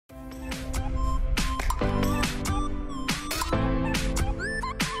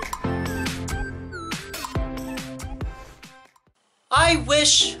I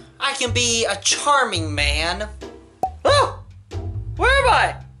wish I can be a charming man. Oh! Where am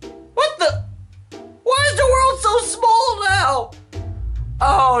I? What the? Why is the world so small now?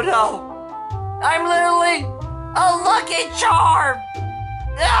 Oh no. I'm literally a lucky charm.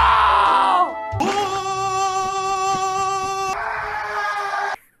 No!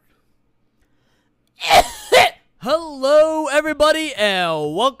 Hello everybody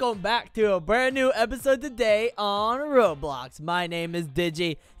and welcome back to a brand new episode today on Roblox. My name is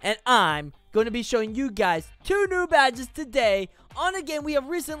Digi and I'm going to be showing you guys 2 new badges today on a game we have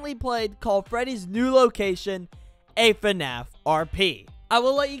recently played called Freddy's New Location, a FNAF RP. I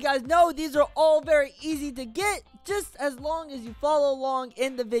will let you guys know these are all very easy to get just as long as you follow along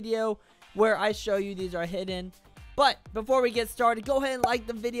in the video where I show you these are hidden. But before we get started, go ahead and like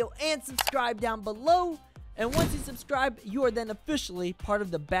the video and subscribe down below. And once you subscribe, you are then officially part of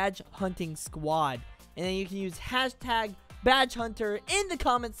the badge hunting squad. And then you can use hashtag badge hunter in the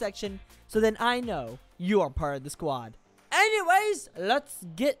comment section so then I know you are part of the squad. Anyways, let's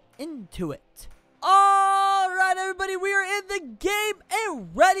get into it. Alright everybody, we are in the game and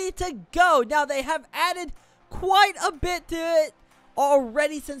ready to go. Now they have added quite a bit to it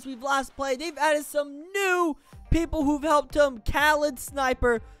already since we've last played. They've added some new people who've helped them. Khaled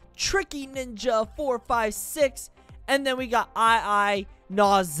Sniper, Tricky Ninja 456, and then we got I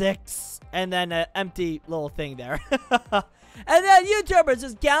Nausix, and then an empty little thing there. And then YouTubers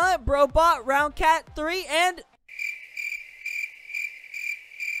is Gallant, Brobot, Roundcat 3, and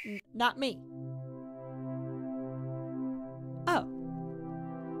not me. Oh,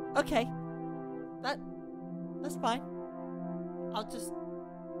 okay, that's fine. I'll just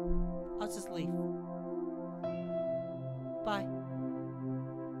leave. Bye.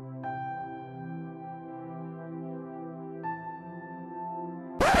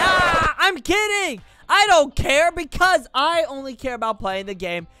 I'm kidding! I don't care because I only care about playing the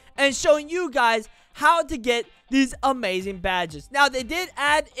game and showing you guys how to get these amazing badges. Now, they did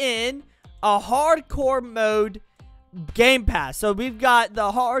add in a hardcore mode game pass. So, we've got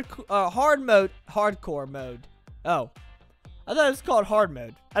the hardcore mode. Oh. I thought it was called hard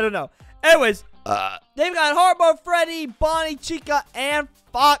mode. I don't know. Anyways, they've got hard mode Freddy, Bonnie, Chica, and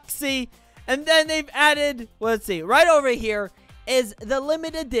Foxy. And then they've added, let's see, right over here is the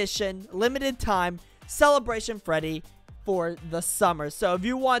limited edition, limited time Celebration Freddy for the summer. So if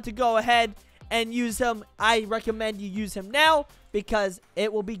you want to go ahead and use him, I recommend you use him now because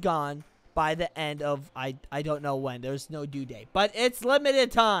it will be gone by the end of, I don't know when. There's no due date, but it's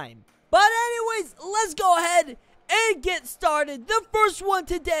limited time. But anyways, let's go ahead and get started. The first one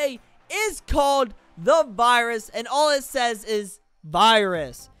today is called the Virus, and all it says is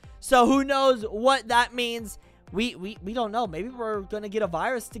virus. So who knows what that means? We don't know. Maybe we're gonna get a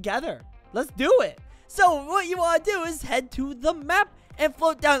virus together. Let's do it. So what you want to do is head to the map and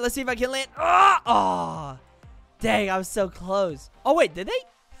float down. Let's see if I can land. Oh, dang, I was so close. Oh wait, did they?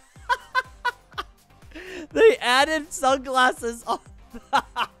 They added sunglasses on.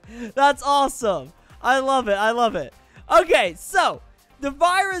 That's awesome. I love it. I love it. Okay, so the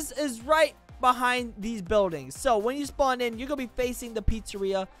virus is right behind these buildings. So when you spawn in, you're gonna be facing the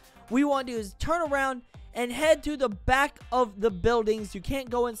pizzeria. What you want to do is turn around and head to the back of the buildings. You can't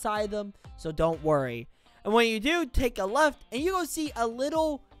go inside them, so don't worry. And when you do, take a left, and you're going to see a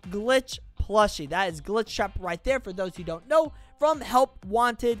little glitch plushie. That is Glitch Trap right there, for those who don't know, from Help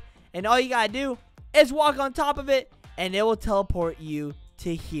Wanted. And all you got to do is walk on top of it, and it will teleport you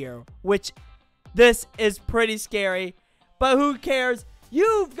to here. Which, this is pretty scary, but who cares?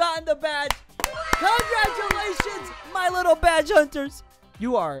 You've gotten the badge. Congratulations, my little badge hunters.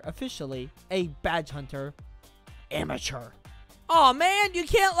 You are officially a badge hunter amateur. Oh man, you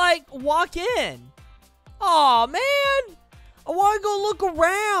can't like walk in. Oh man, I want to go look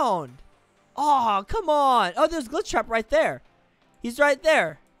around. Oh, come on. Oh, there's Glitch Trap right there. He's right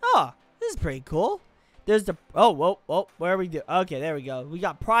there. Oh, this is pretty cool. There's the, oh, whoa, where are we do? Okay, there we go. We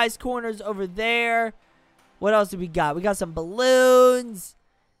got prize corners over there. What else do we got? We got some balloons.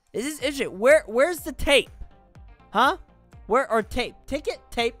 Is this interesting? Where's the tape? Huh? Where, or tape? Ticket?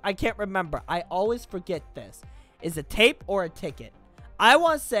 Tape? I can't remember. I always forget this. Is it tape or a ticket? I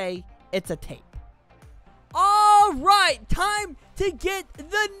want to say it's a tape. Alright, time to get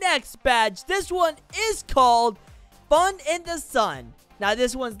the next badge. This one is called Fun in the Sun. Now,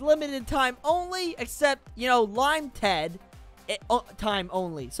 this one's limited time only, except, you know, Lime Ted, time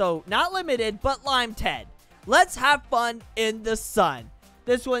only. So, not limited, but Lime Ted. Let's have fun in the sun.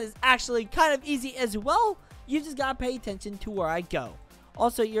 This one is actually kind of easy as well. You just gotta pay attention to where I go.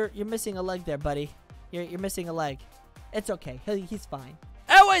 Also, you're missing a leg there, buddy. You're missing a leg. It's okay. He's fine.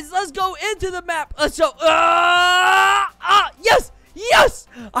 Anyways, let's go into the map. Let's go. Yes! Yes!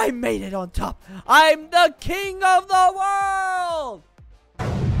 I made it on top. I'm the king of the world.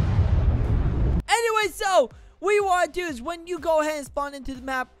 Anyway, so what you want to do is when you go ahead and spawn into the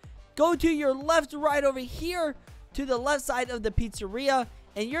map, go to your left, right over here to the left side of the pizzeria,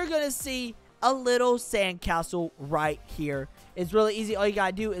 and you're going to see a little sandcastle right here. It's really easy. All you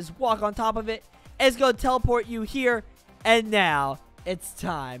got to do is walk on top of it. It's going to teleport you here. And now it's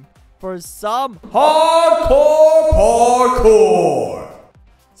time for some hardcore parkour.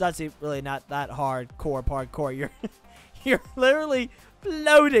 It's actually really not that hardcore parkour. You're literally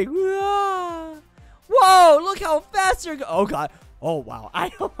floating. Whoa, look how fast you're going. Oh, God. Oh, wow.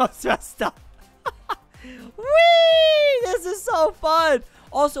 I almost messed up. Whee! This is so fun.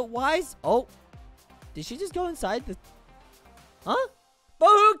 Also, why is... Oh, did she just go inside the... Huh? But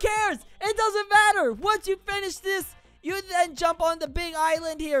who cares? It doesn't matter. Once you finish this, you then jump on the big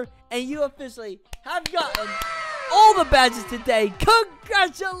island here, and you officially have gotten all the badges today.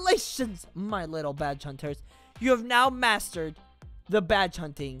 Congratulations, my little badge hunters. You have now mastered the badge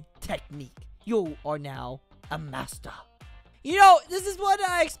hunting technique. You are now a master. You know, this is what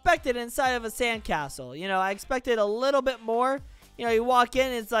I expected inside of a sandcastle. You know, I expected a little bit more. You know, you walk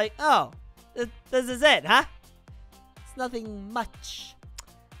in, it's like, oh, this is it, huh? It's nothing much.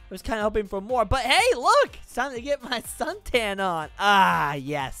 I was kind of hoping for more, but hey, look, it's time to get my suntan on. Ah,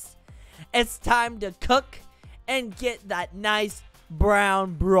 yes. It's time to cook and get that nice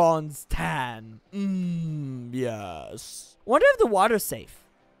brown bronze tan. Yes. Wonder if the water's safe.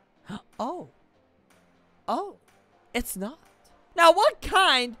 Oh, it's not. Now, what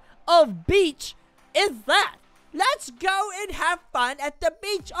kind of beach is that? Let's go and have fun at the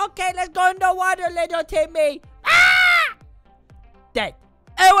beach. Okay, let's go in the water, little Timmy. Ah! Dead.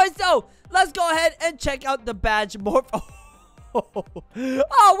 Anyway, so let's go ahead and check out the badge morph.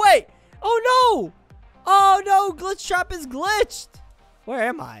 Oh, wait. Oh, no. Oh, no. Glitch trap is glitched. Where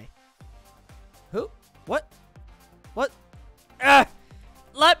am I? Who? What? What?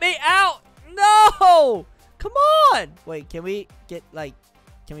 Let me out. No. Come on. Wait, can we get, like,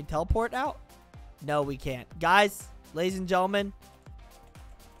 can we teleport out? No, we can't. Guys, ladies and gentlemen.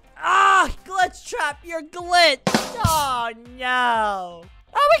 Ah, glitch trap, you're glitched. Oh, no.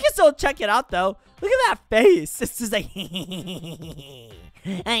 Oh, we can still check it out, though. Look at that face. It's just like,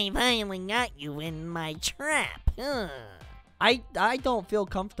 I finally got you in my trap. Huh. I don't feel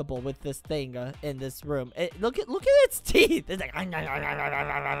comfortable with this thing in this room. Look at its teeth. It's like,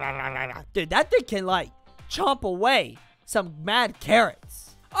 dude, that thing can, like, chomp away some mad carrots.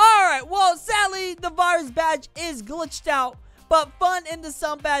 Alright, well, sadly, the virus badge is glitched out, but Fun in the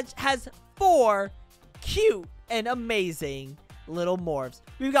Sun badge has 4 cute and amazing little morphs.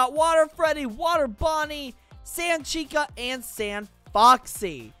 We've got Water Freddy, Water Bonnie, Sand Chica, and Sand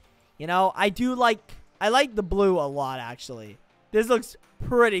Foxy. You know, I like the blue a lot, actually. This looks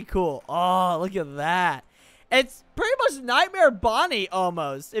pretty cool. Oh, look at that. It's pretty much Nightmare Bonnie,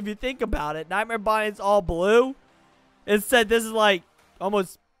 almost, if you think about it. Nightmare Bonnie's all blue. Instead, this is like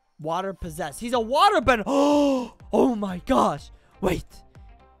almost water possessed. He's a water bender. Oh my gosh. Wait.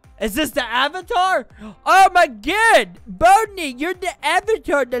 Is this the avatar? Oh my god. Bernie, you're the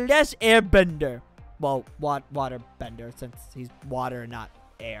avatar, the last airbender. Well, water bender, since he's water, not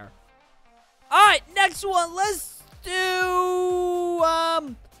air. Alright, next one. Let's do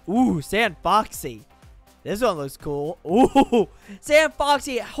ooh, Sand Foxy. This one looks cool. Ooh. Sand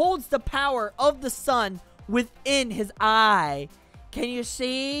Foxy holds the power of the sun within his eye. Can you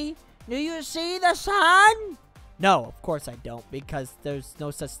see? Do you see the sun? No, of course I don't, because there's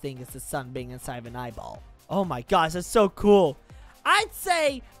no such thing as the sun being inside of an eyeball. Oh my gosh, that's so cool. I'd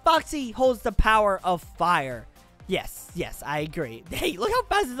say Foxy holds the power of fire. Yes, I agree. Hey, look how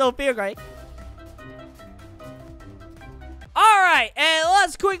fast his little finger going. Alright, and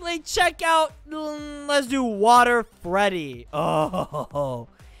let's quickly check out, let's do Water Freddy. Oh,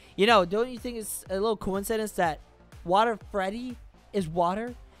 you know, don't you think it's a little coincidence that Water Freddy is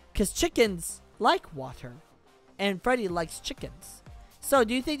water? Because chickens like water, and Freddy likes chickens. So,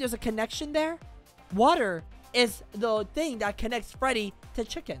 do you think there's a connection there? Water is the thing that connects Freddy to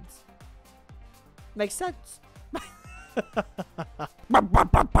chickens. Makes sense.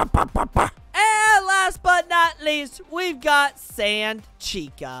 And last but not least, we've got Sand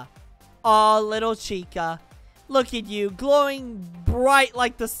Chica. Oh, little Chica. Look at you, glowing bright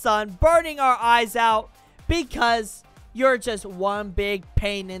like the sun, burning our eyes out because you're just one big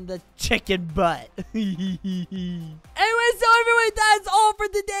pain in the chicken butt. Anyway, so everyone, that's all for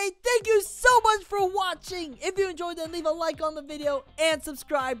today. Thank you so much for watching. If you enjoyed, then leave a like on the video and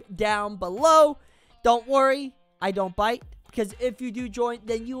subscribe down below. Don't worry, I don't bite, because if you do join,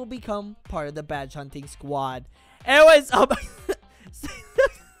 then you will become part of the badge hunting squad. Anyways,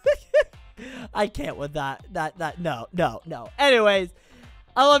 I can't with that. No. Anyways,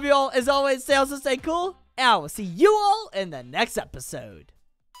 I love you all. As always, stay awesome, stay cool. And I will see you all in the next episode.